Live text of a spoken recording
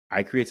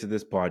I created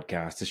this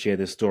podcast to share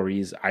the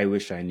stories I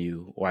wish I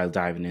knew while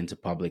diving into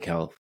public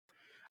health.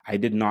 I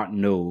did not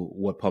know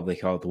what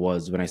public health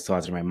was when I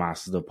started my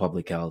Master's of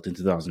Public Health in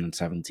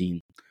 2017.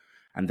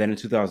 And then in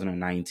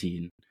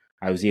 2019,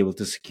 I was able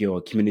to secure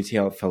a community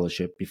health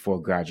fellowship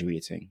before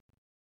graduating.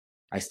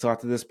 I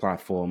started this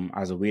platform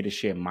as a way to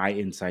share my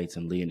insights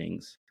and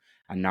learnings,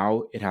 and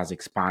now it has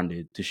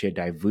expanded to share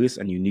diverse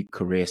and unique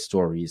career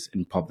stories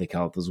in public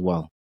health as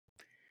well.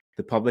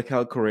 The Public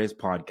Health Careers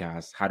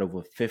podcast had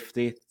over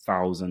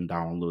 50,000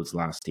 downloads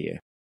last year.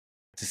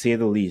 To say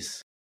the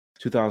least,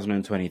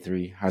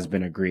 2023 has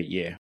been a great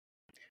year.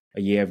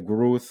 A year of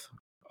growth,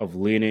 of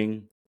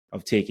learning,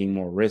 of taking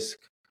more risk,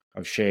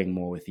 of sharing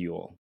more with you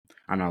all.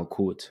 And I'll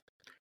quote,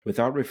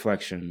 "Without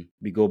reflection,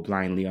 we go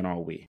blindly on our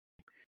way,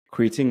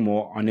 creating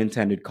more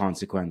unintended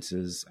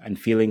consequences and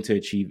failing to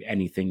achieve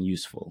anything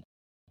useful."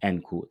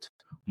 End quote.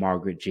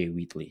 Margaret J.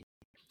 Wheatley.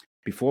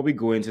 Before we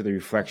go into the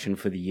reflection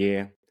for the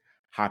year,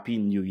 Happy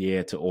New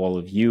Year to all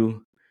of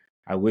you.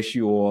 I wish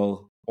you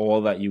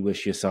all that you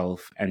wish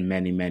yourself and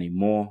many, many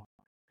more.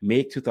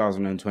 Make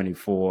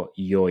 2024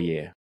 your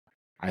year.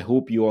 I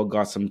hope you all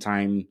got some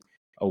time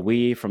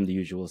away from the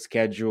usual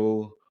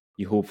schedule.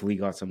 You hopefully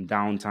got some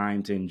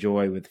downtime to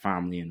enjoy with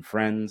family and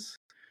friends.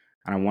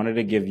 And I wanted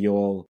to give you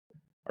all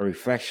a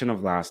reflection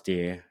of last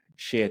year,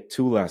 share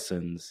 2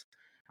 lessons,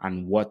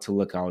 and what to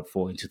look out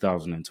for in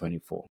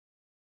 2024.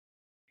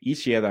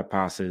 Each year that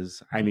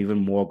passes, I'm even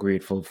more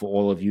grateful for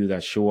all of you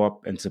that show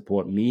up and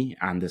support me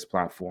and this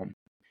platform.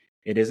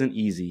 It isn't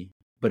easy,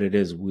 but it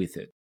is worth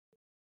it.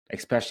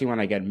 Especially when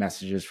I get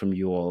messages from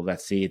you all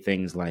that say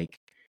things like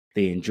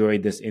they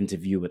enjoyed this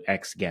interview with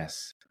X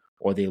guests,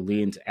 or they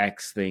learned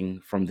X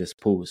thing from this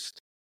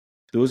post.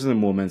 Those are the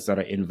moments that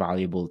are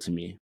invaluable to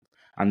me,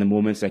 and the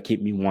moments that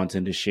keep me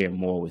wanting to share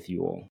more with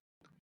you all.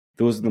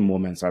 Those are the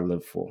moments I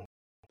live for.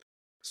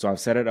 So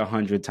I've said it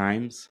 100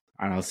 times,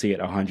 and I'll say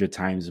it 100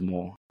 times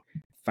more.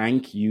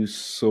 Thank you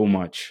so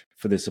much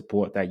for the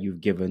support that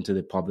you've given to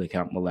the Public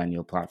Health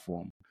Millennial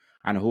platform,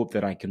 and I hope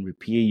that I can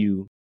repay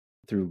you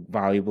through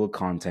valuable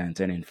content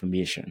and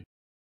information.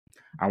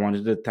 I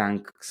wanted to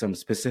thank some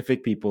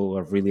specific people who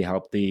have really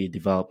helped the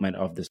development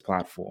of this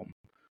platform.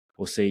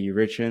 Jose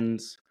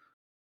Richens,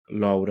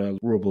 Laura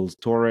Robles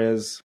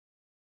Torres,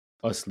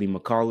 Usli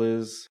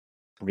McCullers,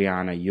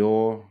 Brianna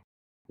Yor,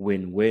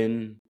 Win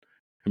Win,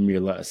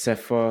 Hamila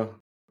Asefa,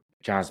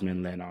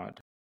 Jasmine Leonard,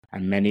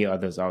 and many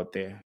others out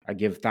there. I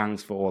give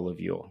thanks for all of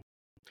you all.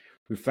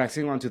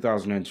 Reflecting on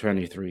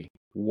 2023,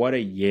 what a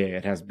year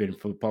it has been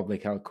for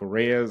Public Health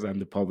Careers and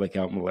the Public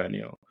Health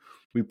Millennial.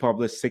 We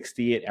published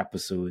 68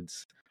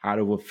 episodes, had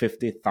over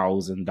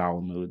 50,000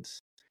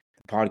 downloads.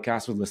 The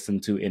podcast was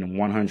listened to in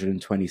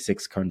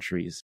 126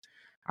 countries,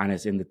 and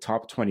it's in the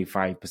top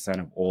 25%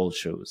 of all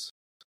shows.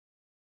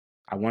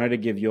 I wanted to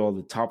give you all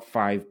the top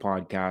 5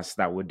 podcasts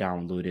that were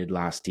downloaded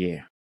last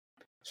year.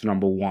 So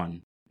number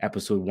 1,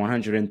 episode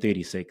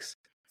 136,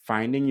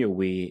 Finding Your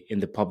Way in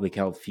the Public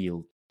Health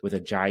Field with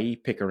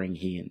Ajayi Pickering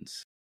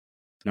Haynes.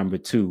 Number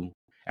 2,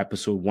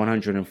 episode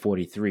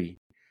 143,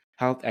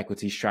 Health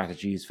Equity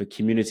Strategies for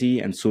Community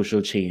and Social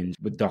Change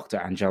with Dr.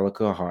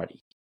 Angelica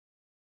Hardy.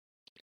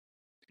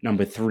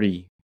 Number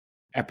 3,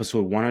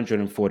 episode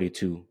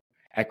 142,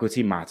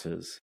 Equity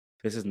Matters.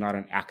 This is not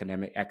an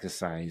academic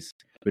exercise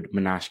with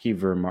Minashki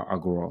Verma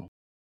Agrawal.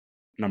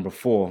 Number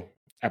 4,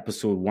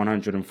 episode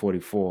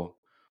 144,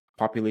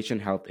 Population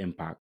Health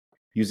Impact,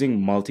 using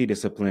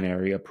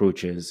multidisciplinary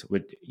approaches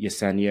with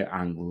Yesenia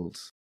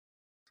Angles.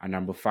 And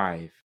number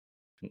 5,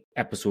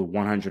 episode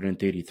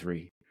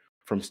 133,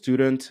 From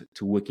Student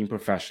to Working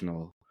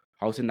Professional,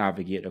 How to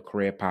Navigate a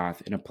Career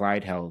Path in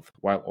Applied Health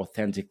While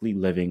Authentically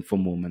Living for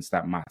Moments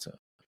That Matter,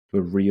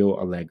 with Rio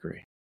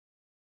Alegre.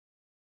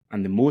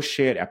 And the most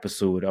shared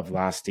episode of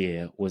last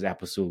year was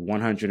episode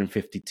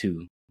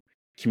 152,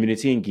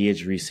 Community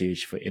Engaged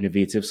Research for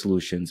Innovative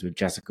Solutions with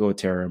Jessica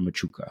Otero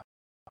Machuca.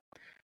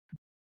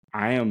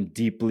 I am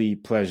deeply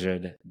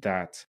pleasured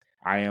that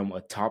I am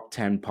a top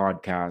 10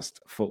 podcast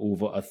for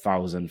over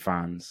 1,000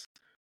 fans.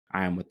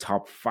 I am a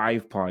top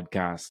 5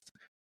 podcast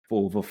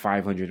for over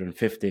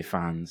 550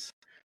 fans.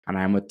 And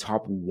I am a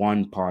top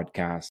 1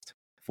 podcast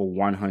for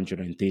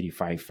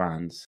 135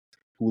 fans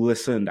who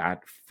listened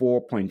at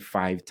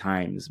 4.5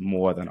 times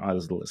more than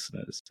other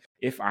listeners.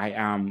 If I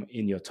am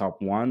in your top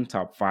 1,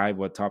 top 5,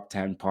 or top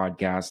 10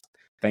 podcast,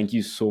 thank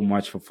you so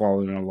much for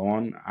following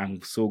along.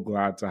 I'm so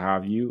glad to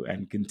have you,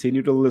 and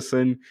continue to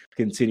listen,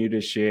 continue to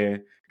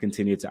share,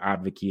 continue to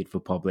advocate for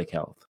public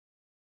health.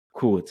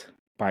 Quote,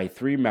 by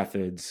 3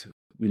 methods,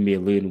 we may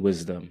learn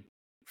wisdom.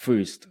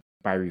 First,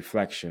 by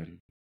reflection,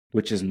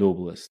 which is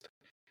noblest.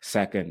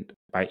 Second,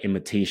 by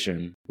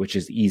imitation, which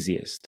is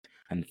easiest.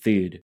 And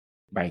third,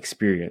 by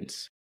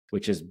experience,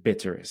 which is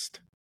bitterest.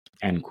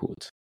 End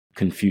quote.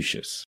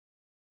 Confucius.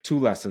 2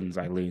 lessons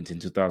I learned in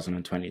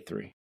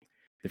 2023.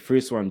 The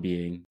first one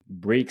being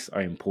breaks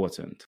are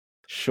important,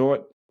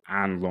 short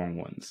and long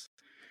ones.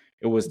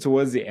 It was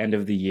towards the end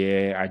of the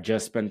year. I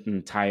just spent an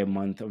entire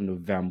month of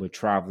November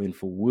traveling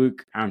for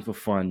work and for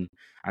fun,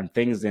 and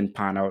things didn't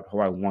pan out how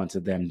I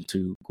wanted them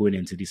to going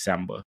into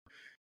December.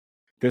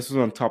 This was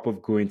on top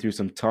of going through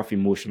some tough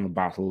emotional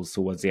battles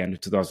towards the end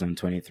of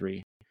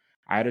 2023.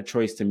 I had a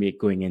choice to make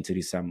going into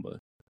December.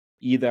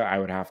 Either I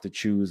would have to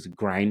choose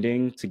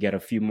grinding to get a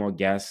few more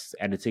guests,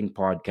 editing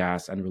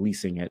podcasts, and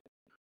releasing it,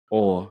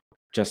 or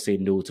just say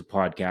no to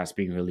podcasts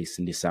being released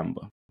in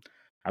December.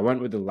 I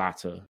went with the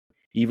latter,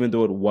 even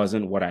though it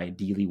wasn't what I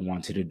ideally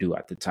wanted to do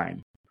at the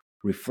time.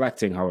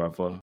 Reflecting,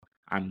 however,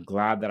 I'm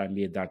glad that I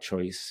made that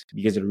choice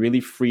because it really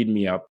freed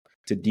me up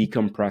to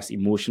decompress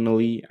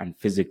emotionally and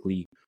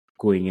physically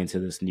going into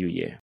this new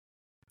year.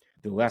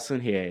 The lesson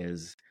here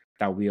is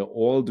that we are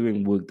all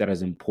doing work that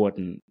is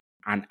important,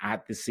 and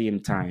at the same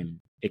time,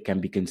 it can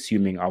be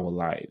consuming our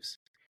lives.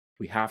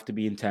 We have to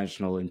be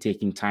intentional in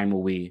taking time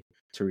away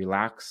to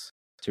relax,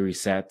 to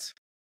reset,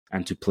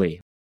 and to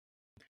play.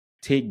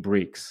 Take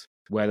breaks,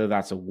 whether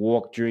that's a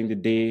walk during the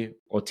day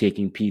or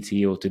taking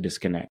PTO to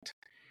disconnect.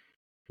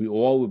 We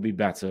all will be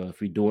better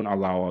if we don't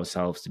allow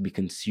ourselves to be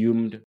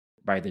consumed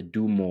by the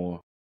do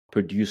more,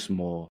 produce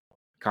more,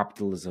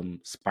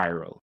 capitalism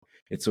spiral.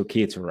 It's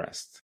okay to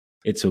rest.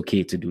 It's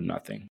okay to do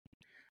nothing.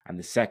 And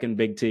the second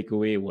big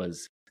takeaway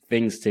was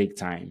things take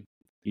time.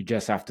 You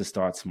just have to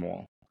start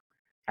small.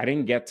 I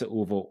didn't get to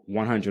over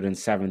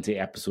 170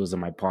 episodes of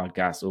my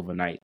podcast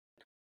overnight.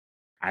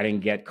 I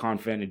didn't get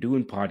confident in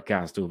doing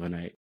podcast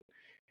overnight.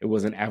 It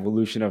was an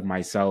evolution of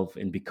myself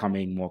in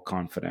becoming more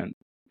confident.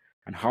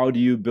 And how do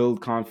you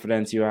build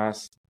confidence, you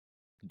ask?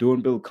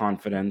 Don't build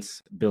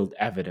confidence, build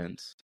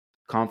evidence.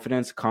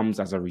 Confidence comes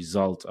as a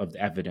result of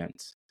the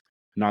evidence,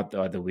 not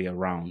the other way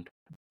around.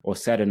 Or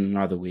said in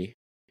another way,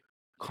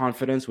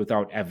 confidence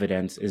without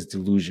evidence is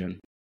delusion.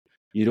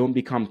 You don't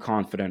become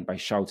confident by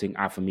shouting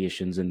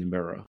affirmations in the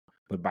mirror,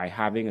 but by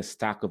having a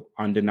stack of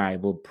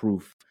undeniable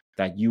proof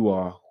that you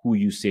are who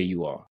you say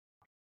you are.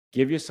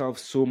 Give yourself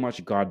so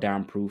much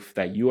goddamn proof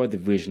that you are the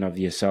version of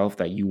yourself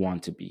that you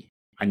want to be,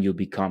 and you'll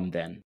become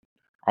then.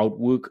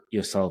 Outwork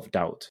your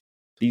self-doubt.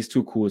 These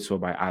two quotes were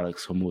by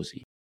Alex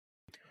Hormozi.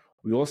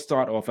 We all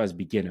start off as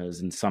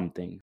beginners in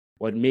something.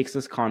 What makes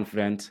us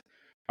confident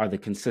are the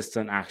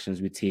consistent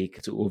actions we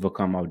take to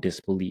overcome our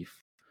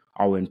disbelief,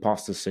 our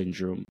imposter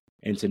syndrome,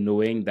 into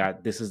knowing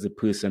that this is the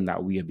person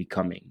that we are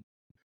becoming.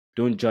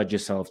 Don't judge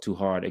yourself too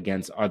hard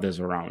against others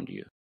around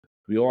you.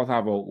 We all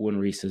have our own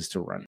races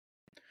to run.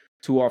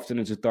 Too often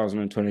in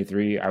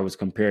 2023, I was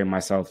comparing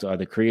myself to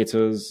other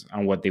creators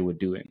and what they were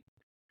doing.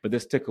 But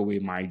this took away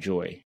my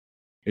joy.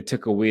 It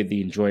took away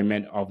the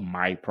enjoyment of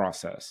my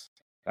process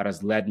that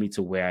has led me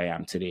to where I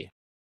am today.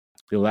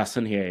 The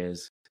lesson here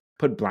is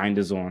put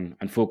blinders on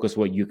and focus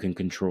what you can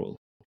control.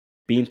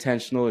 Be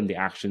intentional in the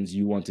actions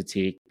you want to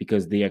take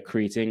because they are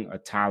creating a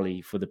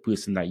tally for the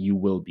person that you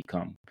will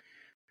become.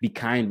 Be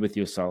kind with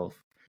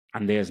yourself,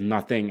 and there's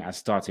nothing as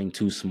starting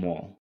too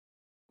small.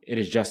 It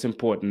is just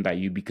important that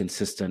you be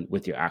consistent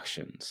with your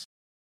actions.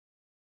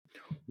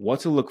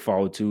 What to look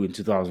forward to in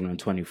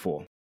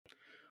 2024?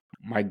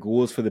 My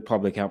goals for the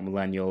Public Health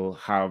Millennial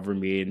have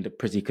remained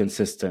pretty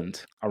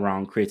consistent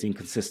around creating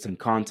consistent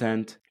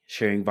content,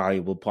 sharing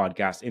valuable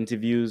podcast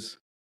interviews.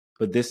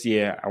 But this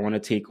year, I want to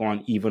take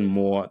on even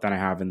more than I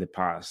have in the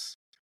past.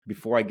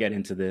 Before I get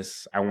into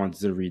this, I wanted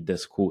to read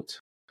this quote.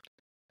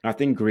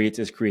 Nothing great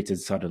is created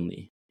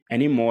suddenly,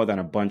 any more than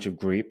a bunch of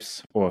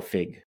grapes or a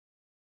fig.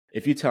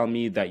 If you tell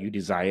me that you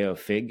desire a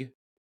fig,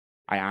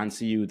 I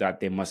answer you that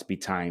there must be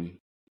time.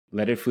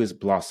 Let it first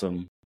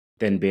blossom,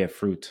 then bear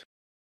fruit,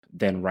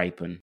 then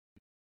ripen.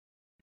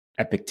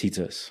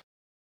 Epictetus.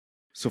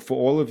 So for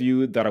all of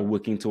you that are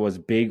working towards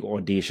big,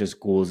 audacious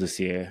goals this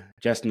year,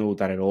 just know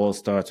that it all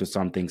starts with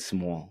something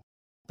small.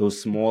 Those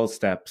small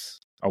steps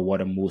are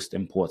what are most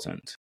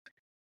important.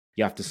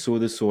 You have to sow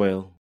the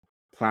soil,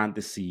 plant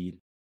the seed,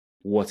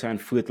 water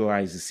and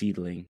fertilize the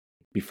seedling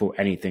before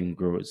anything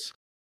grows.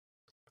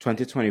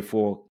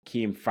 2024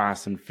 came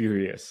fast and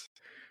furious,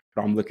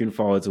 but I'm looking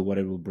forward to what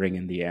it will bring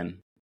in the end.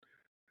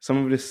 Some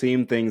of the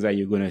same things that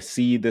you're going to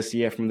see this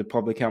year from the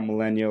Public Health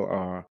Millennial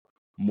are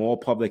more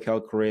public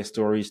health career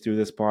stories through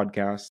this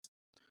podcast,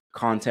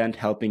 content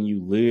helping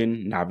you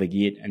learn,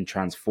 navigate, and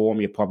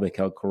transform your public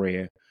health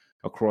career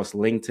across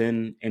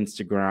LinkedIn,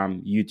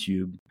 Instagram,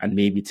 YouTube, and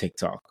maybe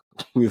TikTok.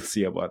 We'll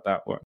see about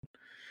that one.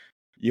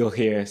 You'll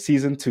hear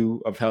season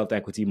 2 of Health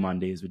Equity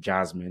Mondays with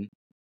Jasmine,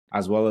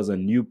 as well as a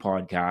new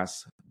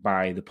podcast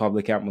by the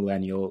Public Health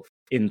Millennial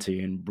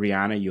intern,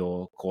 Brianna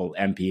Yor, called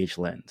MPH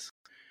Lens.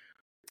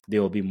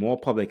 There will be more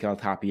public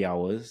health happy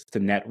hours to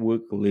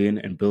network, learn,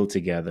 and build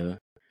together.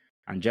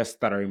 And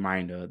just that a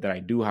reminder that I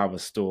do have a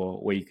store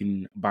where you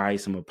can buy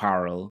some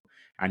apparel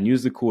and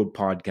use the code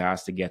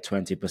podcast to get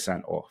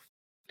 20% off.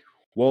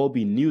 What will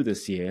be new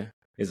this year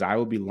is I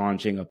will be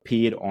launching a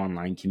paid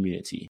online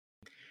community.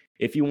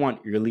 If you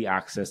want early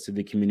access to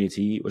the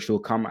community, which will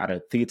come at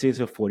a 30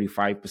 to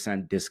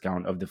 45%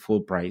 discount of the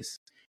full price,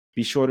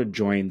 be sure to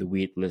join the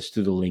waitlist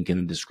through the link in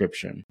the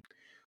description.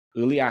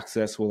 Early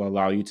access will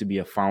allow you to be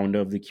a founder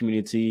of the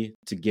community,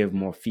 to give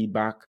more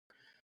feedback,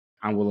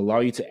 and will allow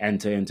you to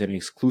enter into an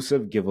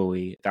exclusive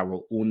giveaway that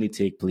will only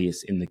take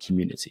place in the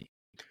community.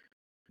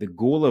 The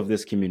goal of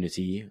this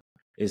community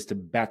is to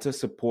better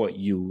support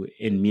you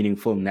in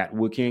meaningful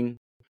networking,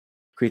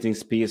 creating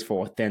space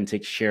for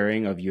authentic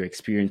sharing of your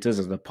experiences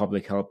as a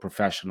public health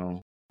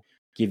professional,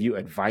 give you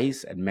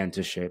advice and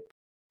mentorship,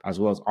 as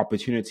well as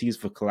opportunities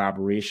for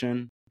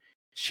collaboration,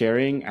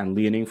 sharing and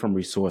learning from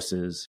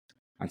resources,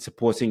 and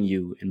supporting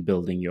you in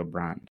building your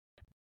brand.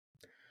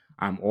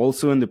 I'm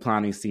also in the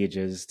planning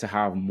stages to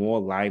have more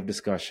live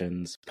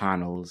discussions,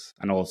 panels,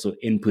 and also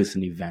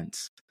in-person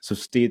events, so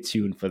stay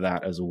tuned for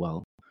that as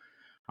well.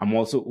 I'm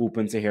also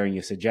open to hearing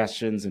your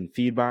suggestions and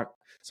feedback,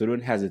 so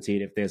don't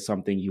hesitate if there's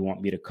something you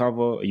want me to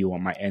cover or you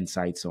want my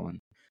insights on.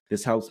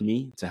 This helps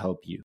me to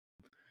help you.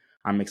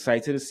 I'm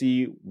excited to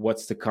see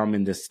what's to come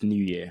in this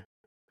new year.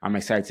 I'm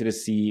excited to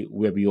see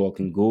where we all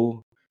can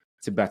go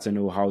to better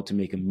know how to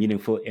make a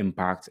meaningful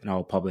impact in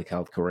our public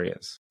health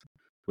careers.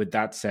 With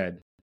that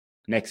said,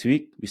 next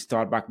week, we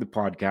start back the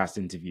podcast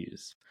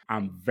interviews.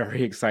 I'm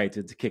very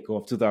excited to kick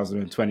off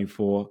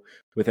 2024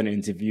 with an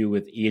interview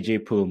with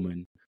AJ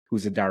Pullman,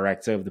 who's the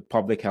director of the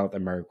Public Health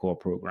AmeriCorps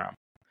program,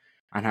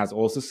 and has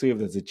also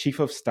served as the chief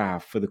of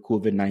staff for the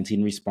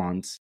COVID-19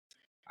 response,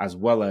 as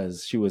well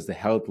as she was the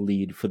health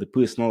lead for the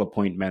personal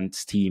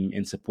appointments team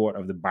in support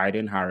of the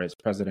Biden-Harris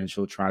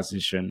presidential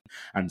transition,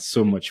 and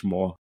so much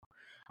more.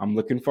 I'm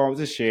looking forward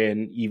to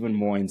sharing even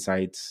more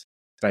insights,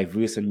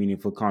 diverse and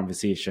meaningful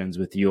conversations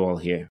with you all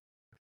here.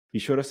 Be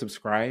sure to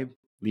subscribe,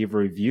 leave a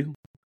review,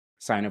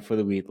 sign up for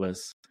the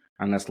waitlist,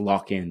 and let's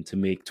lock in to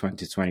make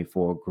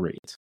 2024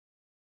 great.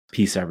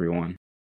 Peace, everyone.